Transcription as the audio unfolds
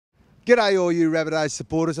G'day all you Rabbitohs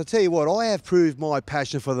supporters. I tell you what, I have proved my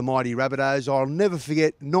passion for the mighty Rabbitohs. I'll never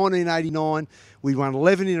forget 1989, we won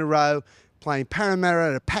 11 in a row, playing Parramatta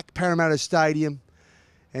at a packed Parramatta Stadium.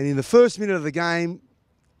 And in the first minute of the game,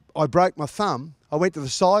 I broke my thumb. I went to the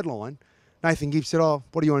sideline. Nathan Gibbs said, "Oh,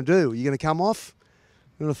 what do you want to do? Are you going to come off?"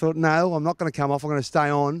 And I thought, no, I'm not going to come off. I'm going to stay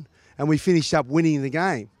on. And we finished up winning the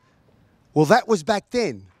game. Well, that was back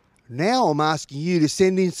then. Now I'm asking you to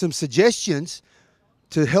send in some suggestions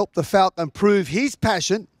to help the Falcon prove his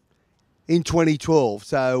passion in 2012.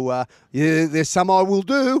 So yeah, there's some I will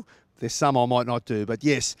do, there's some I might not do. But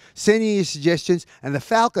yes, send in your suggestions and the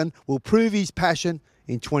Falcon will prove his passion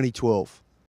in 2012.